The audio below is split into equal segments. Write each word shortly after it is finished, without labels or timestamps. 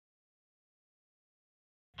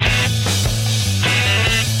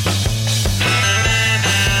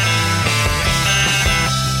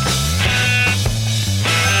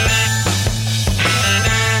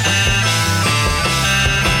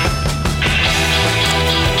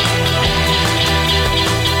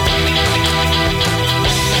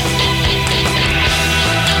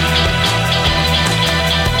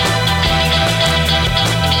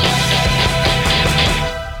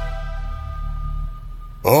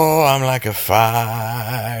Oh, I'm like a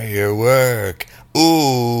firework.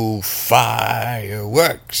 Ooh,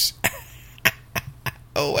 fireworks.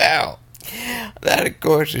 Oh, well. That, of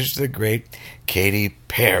course, is the great Katy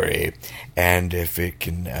Perry. And if it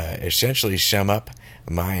can essentially sum up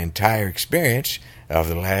my entire experience of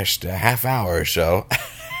the last half hour or so,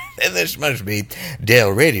 then this must be Dale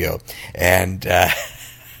Radio. And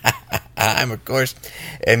I'm, of course,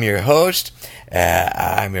 your host.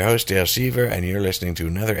 I'm your host, Dale Seaver, and you're listening to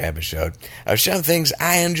another episode of Some Things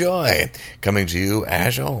I Enjoy, coming to you,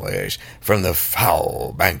 as always, from the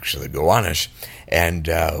foul banks of the Gowanus. And,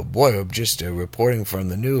 boy, I'm just reporting from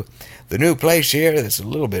the new place here that's a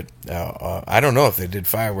little bit, I don't know if they did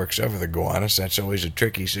fireworks over the Gowanus. That's always a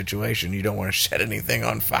tricky situation. You don't want to set anything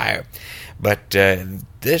on fire. But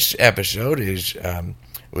this episode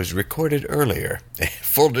was recorded earlier,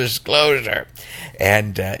 full disclosure,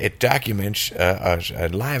 and it documents a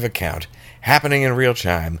live account happening in real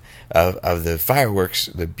time of the fireworks,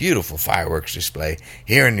 the beautiful fireworks display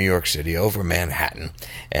here in New York City over Manhattan,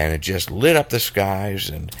 and it just lit up the skies,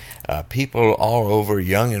 and people all over,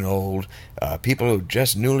 young and old, people who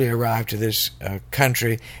just newly arrived to this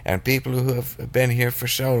country, and people who have been here for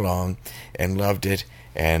so long and loved it,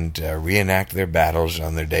 and reenact their battles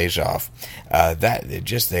on their days off.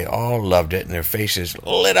 They all loved it, and their faces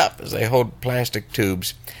lit up as they hold plastic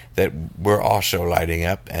tubes that were also lighting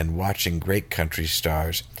up, and watching great country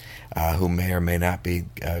stars who may or may not be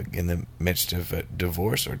in the midst of a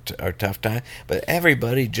divorce or tough time. But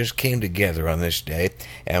everybody just came together on this day,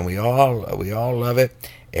 and we all love it.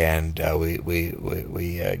 And we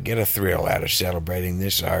get a thrill out of celebrating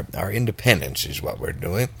this. Our independence is what we're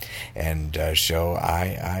doing, and so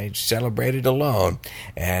I celebrated alone,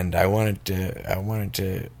 and I wanted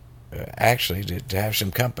to actually to have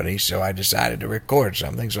some company, so I decided to record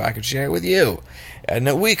something so I could share it with you, and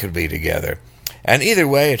that we could be together. And either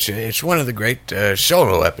way, it's one of the great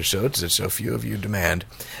solo episodes that so few of you demand,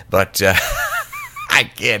 but. I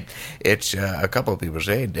can't. It's a couple of people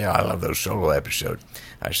say, "Hey, Dale, I love those solo episodes."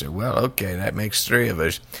 I said, "Well, okay, that makes three of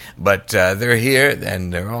us." But they're here,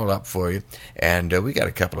 and they're all up for you. And we got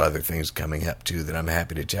a couple other things coming up, too, that I'm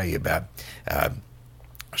happy to tell you about.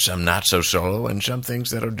 Some not so solo, and some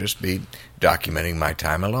things that'll just be documenting my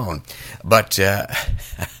time alone. But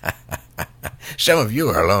some of you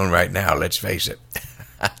are alone right now, let's face it.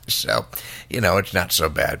 So, it's not so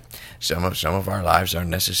bad. Some of our lives are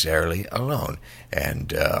necessarily alone.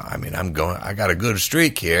 And, I got a good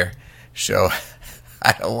streak here, so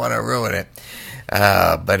I don't want to ruin it.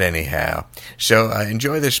 But anyhow, so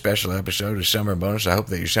enjoy this special episode of Summer Bonus. I hope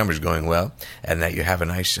that your summer's going well, and that you have a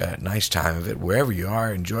nice time of it. Wherever you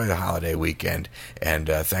are, enjoy the holiday weekend, and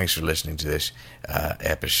thanks for listening to this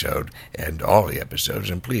episode and all the episodes.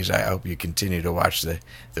 And please, I hope you continue to watch the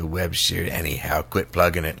web series. Anyhow, quit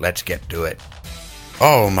plugging it. Let's get to it.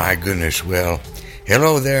 Oh, my goodness. Well,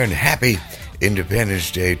 hello there, and happy Independence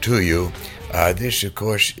Day to you. This, of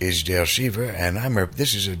course, is Dale Seaver, and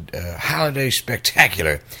this is a holiday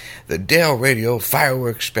spectacular, the Dale Radio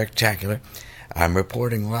Fireworks Spectacular. I'm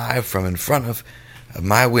reporting live from in front of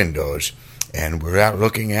my windows, and we're out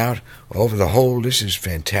looking out over the whole. This is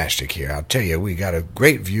fantastic here. I'll tell you, we got a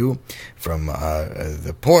great view from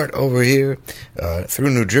the port over here through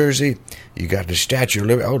New Jersey. You got the Statue of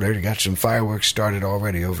Liberty. Oh, they got some fireworks started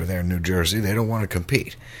already over there in New Jersey. They don't want to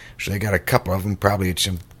compete. So they got a couple of them probably at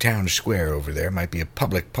some town square over there. Might be a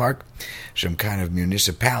public park. Some kind of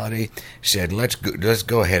municipality said, let's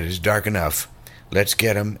go ahead. It's dark enough. Let's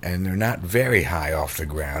get them. And they're not very high off the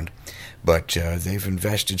ground. But they've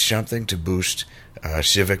invested something to boost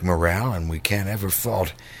civic morale, and we can't ever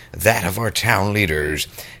fault that of our town leaders.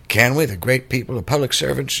 Can we? The great people, the public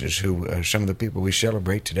servants, is who some of the people we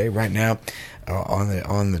celebrate today, right now, on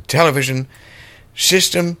the television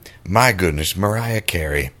system. My goodness, Mariah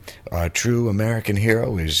Carey, a true American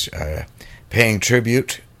hero, is paying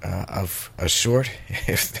tribute of a sort,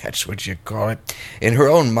 if that's what you call it. In her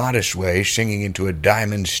own modest way, singing into a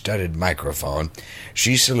diamond-studded microphone,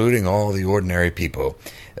 she's saluting all the ordinary people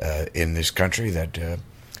in this country that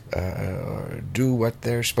do what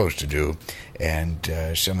they're supposed to do. And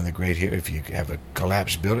some of the great here, if you have a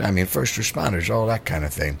collapsed building, first responders, all that kind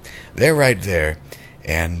of thing, they're right there.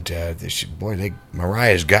 And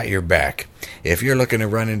Mariah's got your back. If you're looking to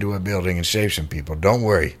run into a building and save some people, don't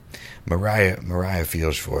worry. Mariah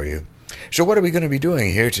feels for you. So what are we going to be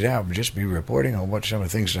doing here today? I'll just be reporting on what some of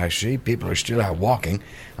the things I see. People are still out walking.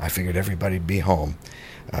 I figured everybody'd be home.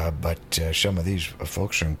 But some of these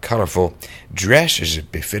folks are in colorful dresses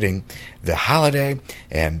befitting the holiday,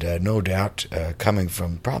 and no doubt coming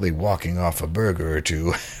from probably walking off a burger or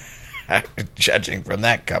two. judging from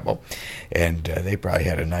that couple. And they probably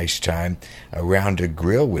had a nice time around a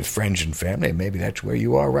grill with friends and family. Maybe that's where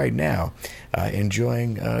you are right now,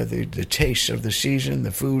 enjoying the tastes of the season,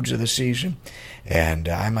 the foods of the season. And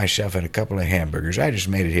I myself had a couple of hamburgers. I just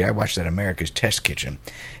made it here. I watched that America's Test Kitchen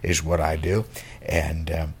is what I do.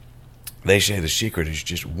 And they say the secret is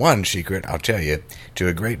just one secret, I'll tell you, to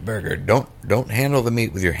a great burger. Don't handle the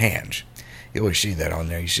meat with your hands. You always see that on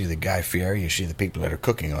there. You see the Guy Fieri, you see the people that are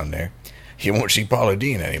cooking on there. You won't see Paula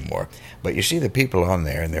Deen anymore. But you see the people on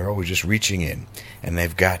there, and they're always just reaching in. And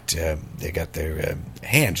they've got their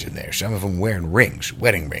hands in there. Some of them wearing rings,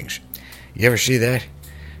 wedding rings. You ever see that?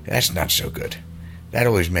 That's not so good. That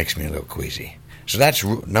always makes me a little queasy. So that's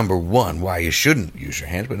number one, why you shouldn't use your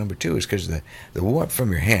hands. But number two is because the warmth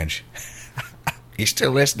from your hands. You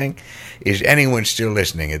still listening? Is anyone still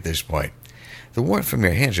listening at this point? The warmth from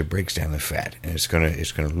your hands, it breaks down the fat, and it's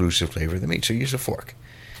gonna lose the flavor of the meat. So use a fork,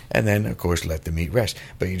 and then of course let the meat rest.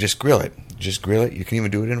 But you just grill it. Just grill it. You can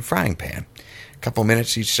even do it in a frying pan. A couple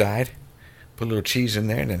minutes each side. Put a little cheese in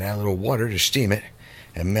there, and then add a little water to steam it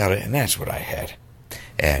and melt it. And that's what I had.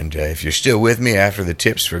 And if you're still with me after the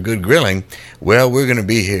tips for good grilling, well, we're going to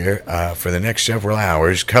be here for the next several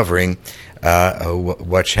hours covering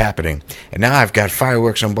what's happening. And now I've got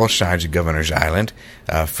fireworks on both sides of Governor's Island,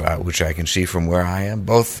 which I can see from where I am.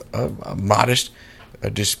 Both modest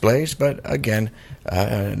displays, but again,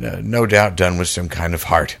 no doubt done with some kind of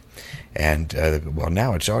heart. And, well,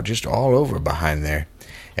 now it's all over behind there.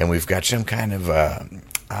 And we've got some kind of...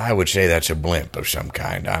 I would say that's a blimp of some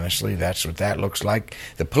kind, honestly. That's what that looks like.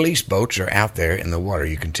 The police boats are out there in the water.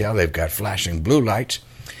 You can tell they've got flashing blue lights.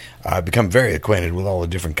 I've become very acquainted with all the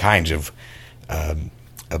different kinds of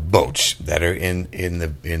boats that are in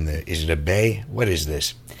the is it a bay? What is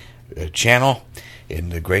this? A channel in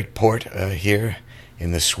the great port here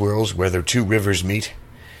in the swirls where the two rivers meet.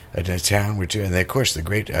 In a town, and of course the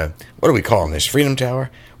great, what are we calling this? Freedom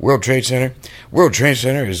Tower? World Trade Center? World Trade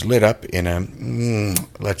Center is lit up in a,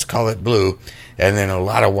 let's call it blue, and then a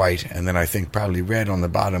lot of white, and then I think probably red on the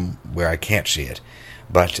bottom where I can't see it.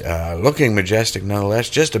 But looking majestic nonetheless,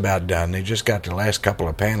 just about done. They just got the last couple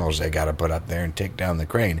of panels they got to put up there and take down the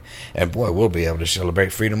crane. And boy, we'll be able to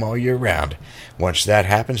celebrate freedom all year round once that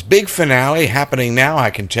happens. Big finale happening now,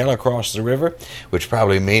 I can tell, across the river, which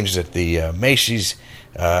probably means that the Macy's...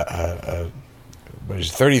 what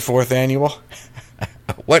is it, 34th annual?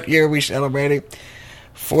 What year are we celebrating?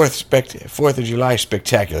 Fourth of July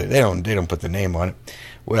Spectacular. They don't put the name on it.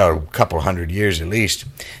 Well, a couple hundred years at least.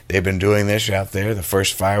 They've been doing this out there. The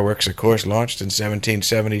first fireworks, of course, launched in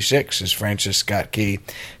 1776 as Francis Scott Key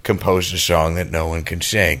composed a song that no one can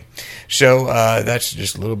sing. So that's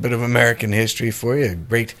just a little bit of American history for you. A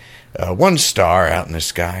great one star out in the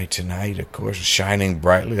sky tonight, of course, shining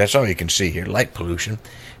brightly. That's all you can see here. Light pollution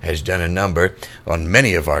has done a number on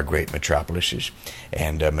many of our great metropolises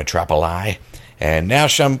and metropoli. And now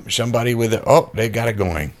somebody with they got it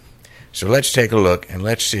going. So let's take a look and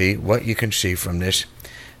let's see what you can see from this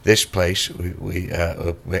place. We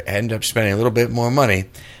end up spending a little bit more money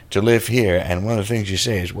to live here, and one of the things you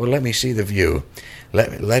say is, well, let me see the view.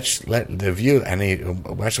 Let's let the view, and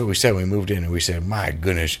that's what we said when we moved in, and we said, my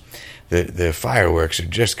goodness, the fireworks are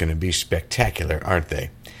just going to be spectacular, aren't they?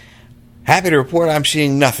 Happy to report I'm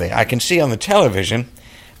seeing nothing. I can see on the television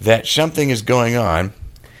that something is going on,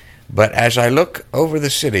 but as I look over the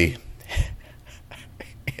city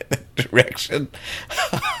in the direction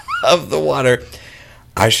of the water,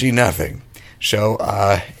 I see nothing. So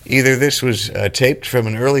either this was taped from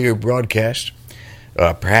an earlier broadcast,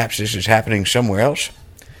 perhaps this is happening somewhere else.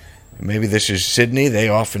 Maybe this is Sydney. They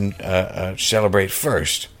often celebrate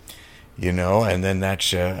first, and then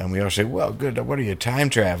that's, and we all say, well, good, what are you, a time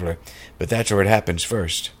traveler? But that's where it happens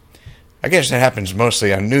first. I guess that happens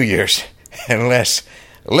mostly on New Year's and less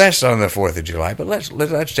on the 4th of July. But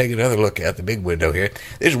let's take another look at the big window here.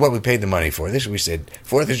 This is what we paid the money for. This, we said,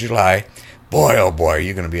 4th of July. Boy, oh boy,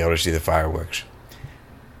 you're going to be able to see the fireworks.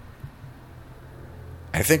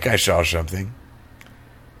 I think I saw something.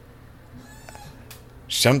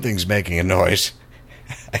 Something's making a noise.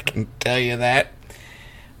 I can tell you that.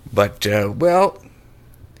 But, well,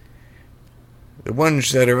 the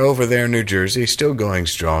ones that are over there in New Jersey, still going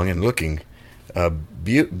strong and looking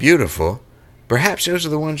beautiful. Perhaps those are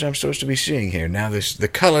the ones I'm supposed to be seeing here. Now, the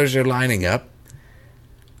colors are lining up.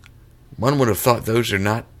 One would have thought those are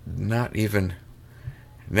not even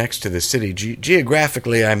next to the city.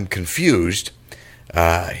 Geographically, I'm confused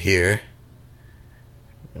here.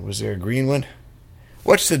 Was there a green one?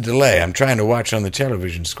 What's the delay? I'm trying to watch on the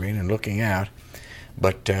television screen and looking out.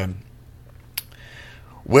 But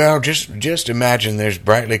Well, just imagine there's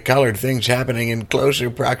brightly colored things happening in closer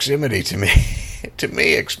proximity to me. To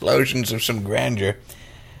me, explosions of some grandeur.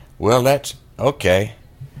 Well, that's okay.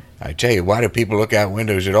 I tell you, why do people look out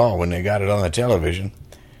windows at all when they got it on the television?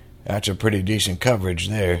 That's a pretty decent coverage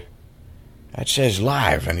there. That says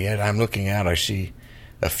live, and yet I'm looking out. I see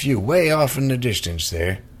a few way off in the distance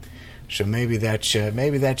there. So maybe that's it.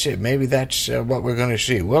 Maybe that's what we're going to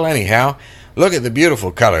see. Well, anyhow, look at the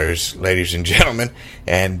beautiful colors, ladies and gentlemen.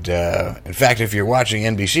 And in fact, if you're watching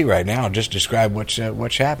NBC right now, I'll just describe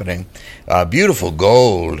what's happening. Beautiful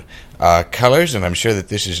gold colors, and I'm sure that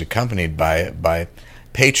this is accompanied by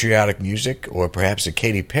patriotic music or perhaps a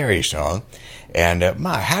Katy Perry song. And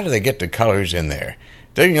how do they get the colors in there?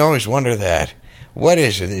 Don't you always wonder that? What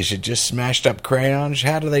is it? Is it just smashed up crayons?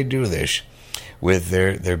 How do they do this with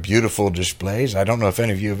their beautiful displays? I don't know if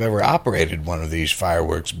any of you have ever operated one of these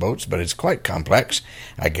fireworks boats, but it's quite complex.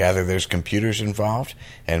 I gather there's computers involved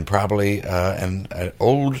and probably an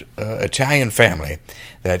old Italian family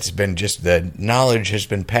that's been the knowledge has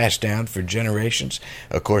been passed down for generations.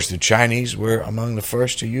 Of course, the Chinese were among the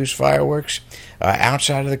first to use fireworks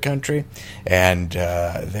outside of the country, and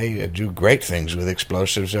they do great things with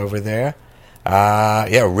explosives over there.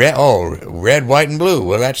 Red, white, and blue.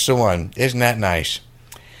 Well, that's the one. Isn't that nice?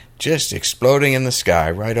 Just exploding in the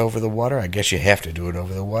sky right over the water. I guess you have to do it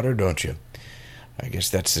over the water, don't you? I guess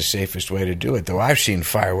that's the safest way to do it, though. I've seen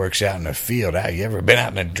fireworks out in a field. Have you ever been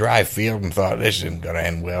out in a dry field and thought, this isn't going to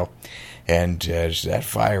end well? And that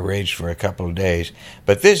fire raged for a couple of days.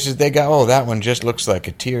 But that one just looks like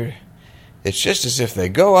a tear. It's just as if they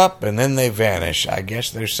go up and then they vanish. I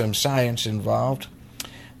guess there's some science involved.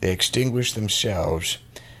 They extinguish themselves.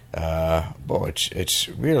 It's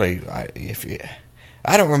really.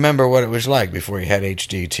 I don't remember what it was like before you had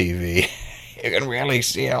HD TV. You can really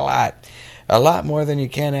see a lot more than you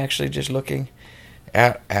can actually just looking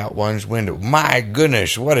out one's window. My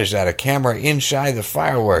goodness, what is that? A camera inside the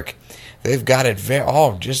firework? They've got it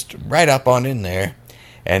just right up on in there,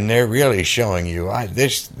 and they're really showing you.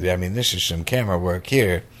 This is some camera work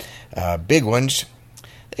here. Big ones.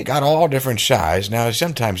 They got all different size. Now,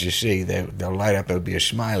 sometimes you see they'll light up. It'll be a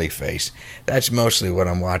smiley face. That's mostly what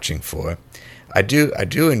I'm watching for. I do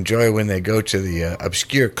enjoy when they go to the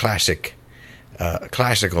obscure classical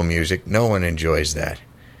music. No one enjoys that.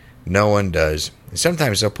 No one does.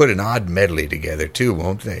 Sometimes they'll put an odd medley together too,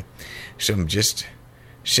 won't they? Some just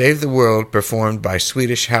Save the World performed by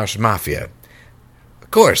Swedish House Mafia.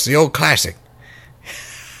 Of course, the old classic.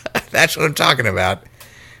 That's what I'm talking about.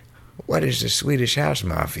 What is the Swedish House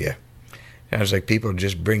Mafia? Sounds like people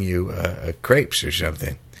just bring you crepes or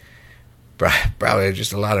something. Probably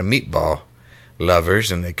just a lot of meatball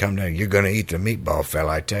lovers, and they come down. You're going to eat the meatball,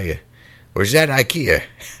 fella, I tell you. Or is that IKEA?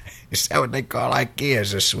 Is that what they call IKEA,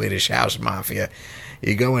 is the Swedish House Mafia?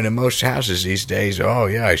 You go into most houses these days, oh,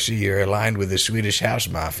 yeah, I see you're aligned with the Swedish House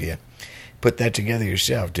Mafia. Put that together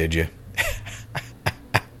yourself, did you?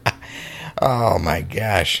 Oh, my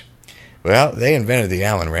gosh. Well, they invented the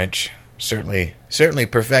Allen wrench. Certainly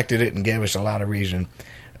perfected it and gave us a lot of reason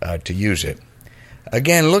to use it.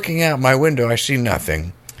 Again, looking out my window, I see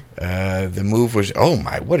nothing. The move was, oh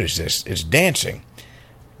my, what is this? It's dancing.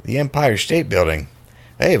 The Empire State Building.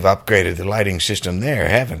 They've upgraded the lighting system there,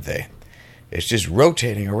 haven't they? It's just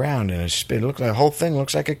rotating around in a spin. The whole thing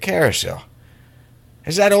looks like a carousel.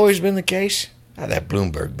 Has that always been the case? That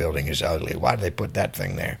Bloomberg building is ugly. Why did they put that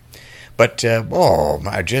thing there? But,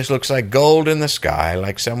 it just looks like gold in the sky,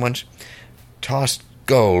 like someone's tossed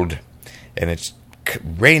gold, and it's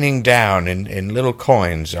raining down in little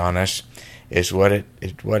coins on us, is what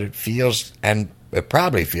it feels, and it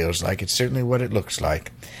probably feels like. It's certainly what it looks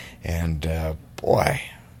like. And,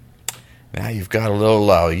 now you've got a little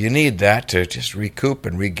lull. You need that to just recoup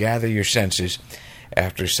and regather your senses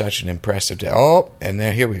after such an impressive day. Oh, and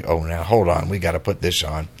then here we go. Oh, now hold on. We got to put this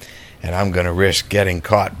on. And I'm going to risk getting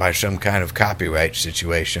caught by some kind of copyright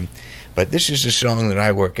situation. But this is a song that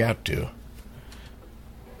I work out to.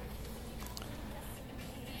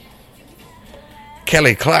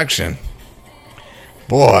 Kelly Clarkson.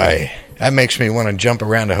 Boy, that makes me want to jump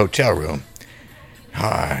around a hotel room.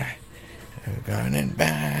 Hi, going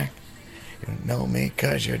back. You know me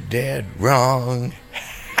 'cause you're dead wrong.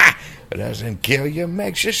 It doesn't kill you,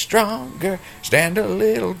 makes you stronger. Stand a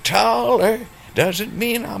little taller. Doesn't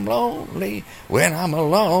mean I'm lonely when I'm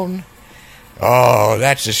alone. Oh,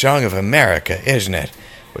 that's the song of America, isn't it?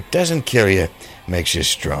 What doesn't kill you makes you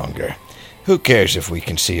stronger. Who cares if we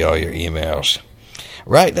can see all your emails?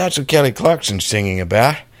 Right, that's what Kelly Clarkson's singing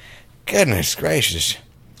about. Goodness gracious.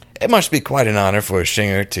 It must be quite an honor for a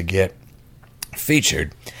singer to get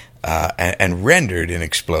featured and rendered in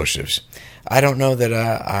explosives. I don't know that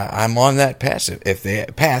I'm on that path. If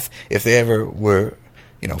they ever were,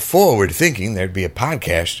 forward thinking, there'd be a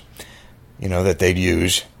podcast, that they'd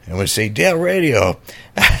use and would say Dale Radio,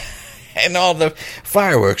 and all the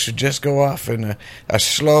fireworks would just go off in a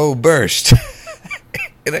slow burst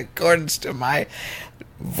in accordance to my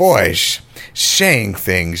voice saying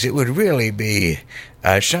things. It would really be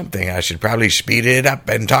something. I should probably speed it up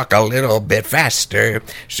and talk a little bit faster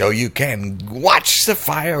so you can watch the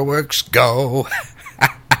fireworks go.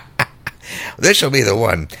 This will be the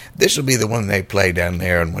one. This will be the one they play down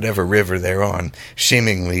there on whatever river they're on,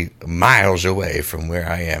 seemingly miles away from where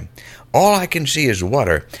I am. All I can see is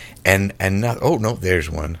water, and not. Oh no, there's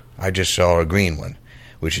one. I just saw a green one,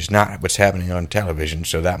 which is not what's happening on television.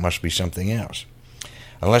 So that must be something else.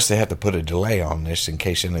 Unless they have to put a delay on this in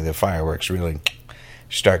case any of the fireworks really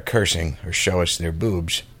start cursing or show us their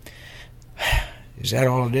boobs. Is that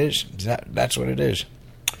all it is? That's what it is.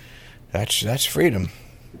 That's freedom.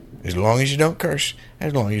 As long as you don't curse,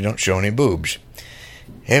 as long as you don't show any boobs.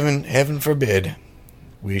 Heaven forbid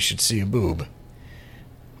we should see a boob.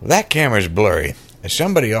 Well, that camera's blurry.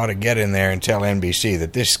 Somebody ought to get in there and tell NBC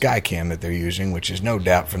that this Skycam that they're using, which is no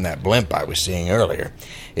doubt from that blimp I was seeing earlier,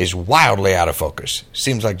 is wildly out of focus.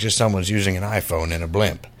 Seems like just someone's using an iPhone in a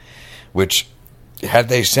blimp, which, had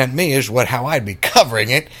they sent me, is how I'd be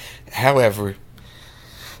covering it. However,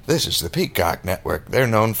 this is the Peacock Network. They're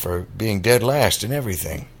known for being dead last and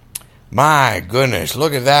everything. My goodness,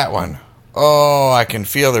 look at that one. Oh, I can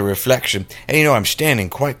feel the reflection. And I'm standing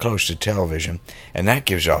quite close to television, and that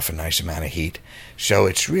gives off a nice amount of heat. So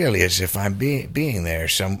it's really as if I'm being there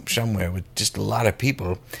somewhere with just a lot of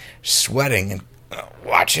people sweating and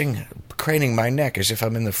watching, craning my neck as if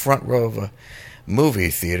I'm in the front row of a movie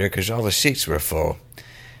theater because all the seats were full.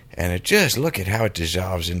 And look at how it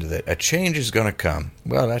dissolves into a change is going to come.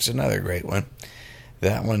 Well, that's another great one.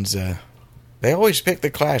 That one's, they always pick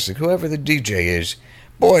the classic. Whoever the DJ is,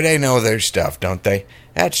 boy, they know their stuff, don't they?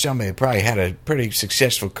 That's somebody who probably had a pretty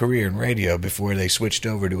successful career in radio before they switched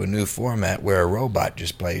over to a new format where a robot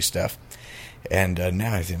just plays stuff. And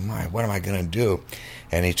now I think, what am I going to do?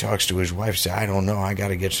 And he talks to his wife, says, I don't know, I got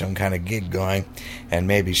to get some kind of gig going. And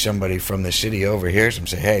maybe somebody from the city overhears him,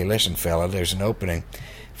 say, hey, listen, fella, there's an opening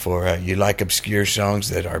for you like obscure songs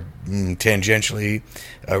that are tangentially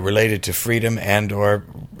related to freedom and or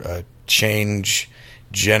change,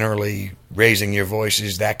 generally raising your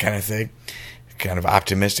voices, that kind of thing. Kind of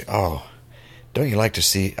optimistic. Oh, don't you like to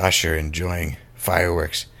see Usher enjoying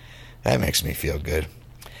fireworks? That makes me feel good.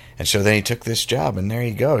 And so then he took this job, and there he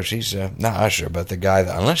goes. He's not Usher, but the guy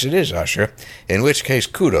that, unless it is Usher, in which case,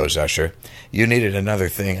 kudos, Usher. You needed another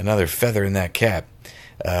thing, another feather in that cap.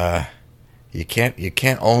 You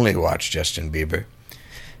can't only watch Justin Bieber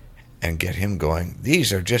and get him going.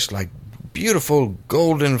 These are just like beautiful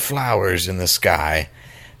golden flowers in the sky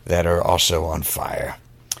that are also on fire.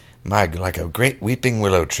 Like a great weeping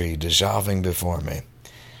willow tree dissolving before me,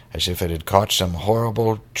 as if it had caught some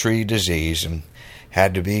horrible tree disease and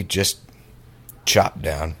had to be just chopped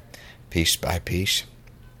down piece by piece.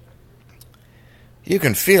 You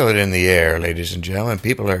can feel it in the air, ladies and gentlemen.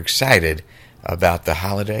 People are excited about the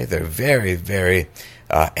holiday. They're very, very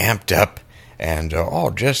amped up and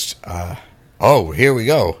here we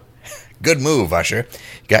go. Good move, Usher.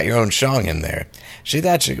 You got your own song in there. See,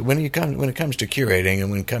 that's when it comes to curating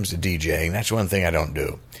and when it comes to DJing, that's one thing I don't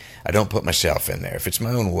do. I don't put myself in there. If it's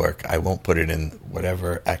my own work, I won't put it in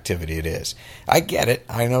whatever activity it is. I get it.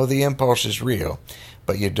 I know the impulse is real,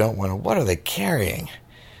 but you don't want to. What are they carrying?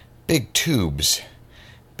 Big tubes.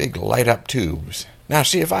 Big light-up tubes. Now,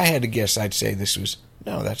 see, if I had to guess, I'd say this was...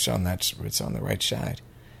 No, it's on the right side.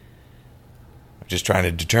 I'm just trying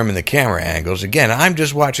to determine the camera angles. Again, I'm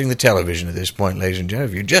just watching the television at this point, ladies and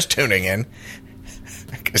gentlemen. If you're just tuning in,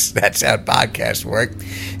 because that's how podcasts work.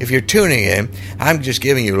 If you're tuning in, I'm just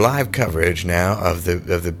giving you live coverage now of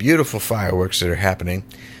the beautiful fireworks that are happening,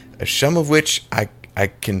 some of which I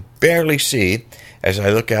can barely see as I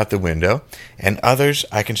look out the window, and others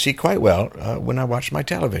I can see quite well when I watch my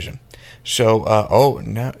television. So,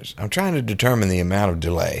 now I'm trying to determine the amount of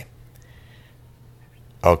delay.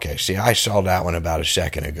 Okay, see, I saw that one about a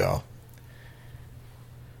second ago.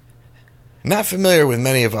 Not familiar with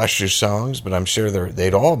many of Usher's songs, but I'm sure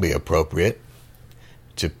they'd all be appropriate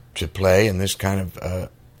to play in this kind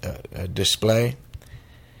of display.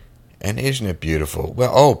 And isn't it beautiful?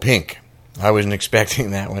 Well, Pink. I wasn't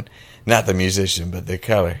expecting that one. Not the musician, but the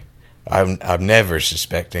color. I'm never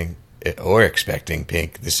expecting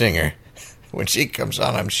Pink, the singer. When she comes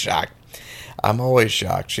on, I'm shocked. I'm always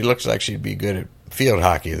shocked. She looks like she'd be good at field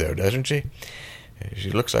hockey, though, doesn't she?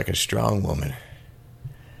 She looks like a strong woman,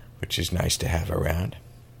 which is nice to have around.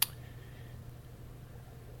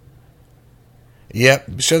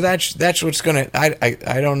 Yep. So that's what's gonna.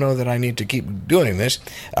 I don't know that I need to keep doing this.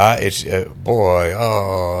 It's boy.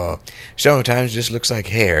 Oh, sometimes it just looks like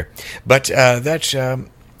hair. But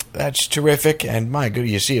that's terrific. And my good,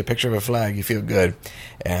 you see a picture of a flag, you feel good.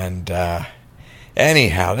 And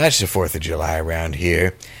anyhow, that's the 4th of July around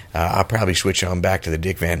here. I'll probably switch on back to the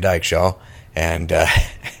Dick Van Dyke Show and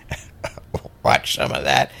watch some of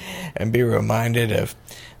that and be reminded of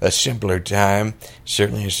a simpler time,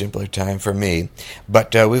 certainly a simpler time for me.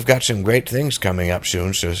 But we've got some great things coming up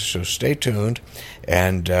soon, so stay tuned.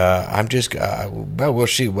 And I'm just, well, we'll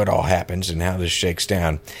see what all happens and how this shakes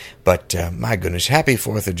down. But my goodness, happy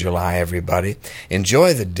 4th of July, everybody.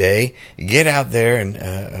 Enjoy the day. Get out there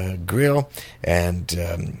and grill. And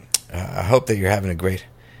I hope that you're having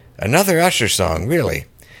another Usher song, really.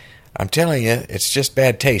 I'm telling you, it's just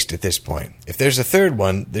bad taste at this point. If there's a third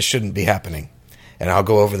one, this shouldn't be happening. And I'll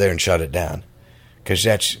go over there and shut it down. Because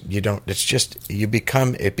it's just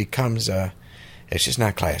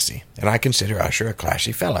not classy. And I consider Usher a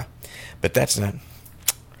classy fella. But that's not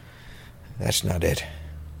it.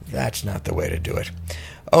 That's not the way to do it.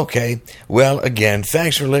 Okay, well, again,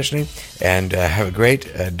 thanks for listening. And have a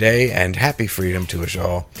great day and happy freedom to us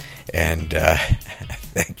all. And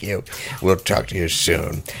thank you. We'll talk to you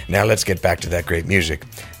soon. Now let's get back to that great music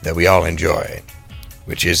that we all enjoy,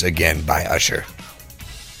 which is, again, by Usher.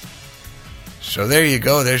 So there you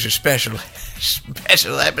go. There's a special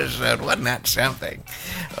episode. Wasn't that something?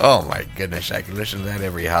 Oh, my goodness. I could listen to that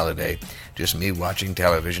every holiday. Just me watching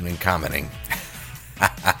television and commenting.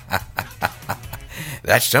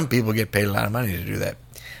 Some people get paid a lot of money to do that.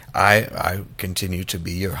 I continue to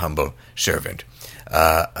be your humble servant.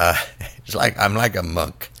 It's like I'm like a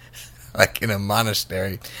monk, like in a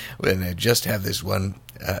monastery when they just have this one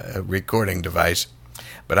recording device.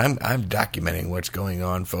 But I'm documenting what's going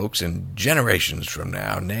on, folks, and generations from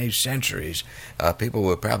now, nay, centuries, people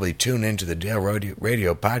will probably tune into the Dale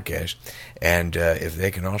Radio podcast, and if they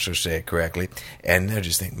can also say it correctly, and they'll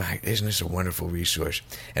just think, Mike, isn't this a wonderful resource?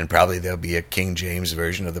 And probably there'll be a King James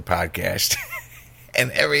version of the podcast and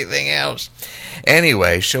everything else.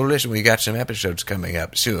 Anyway, so listen, we got some episodes coming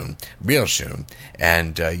up soon, real soon,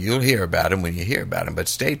 and you'll hear about them when you hear about them. But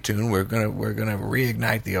stay tuned. We're gonna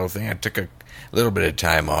reignite the old thing. I took a little bit of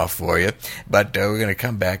time off for you, but we're going to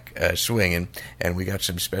come back swinging, and we got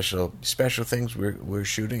some special things we're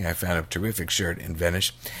shooting. I found a terrific shirt in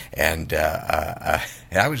Venice, and I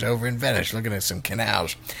was over in Venice looking at some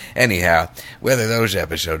canals. Anyhow, whether those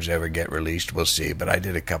episodes ever get released, we'll see, but I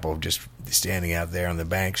did a couple just standing out there on the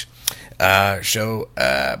banks. But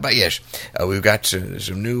yes, we've got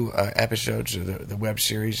some new episodes of the web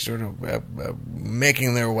series sort of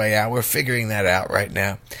making their way out. We're figuring that out right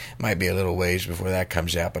now. Might be a little ways before that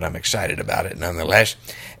comes out, but I'm excited about it nonetheless.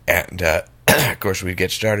 And, of course, we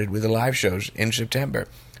get started with the live shows in September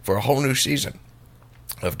for a whole new season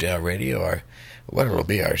of Dale Radio. It'll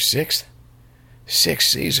be our sixth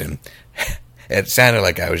season. It sounded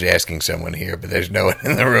like I was asking someone here, but there's no one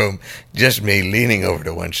in the room. Just me leaning over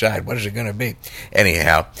to one side. What is it going to be?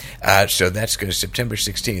 Anyhow, so that's going to September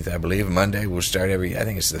 16th, I believe. Monday, we'll start I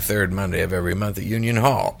think it's the third Monday of every month at Union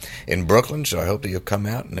Hall in Brooklyn. So I hope that you'll come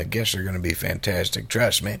out, and the guests are going to be fantastic.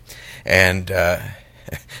 Trust me. And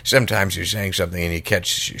sometimes you're saying something and you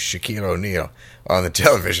catch Shaquille O'Neal on the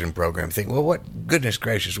television program. Think, well, what goodness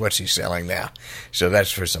gracious, what's he selling now? So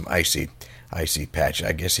that's for some icy patch.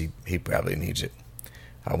 I guess he probably needs it.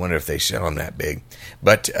 I wonder if they sell him that big.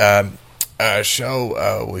 But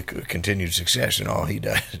we continued success in all he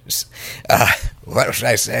does. What was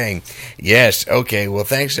I saying? Yes, okay. Well,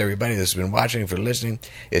 thanks everybody that's been watching, for listening.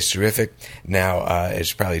 It's terrific. Now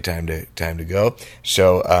it's probably time to go.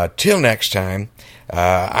 So till next time,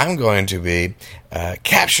 I'm going to be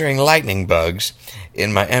capturing lightning bugs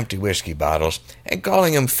in my empty whiskey bottles and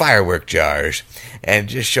calling them firework jars and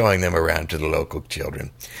just showing them around to the local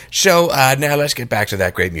children. So now let's get back to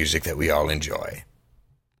that great music that we all enjoy.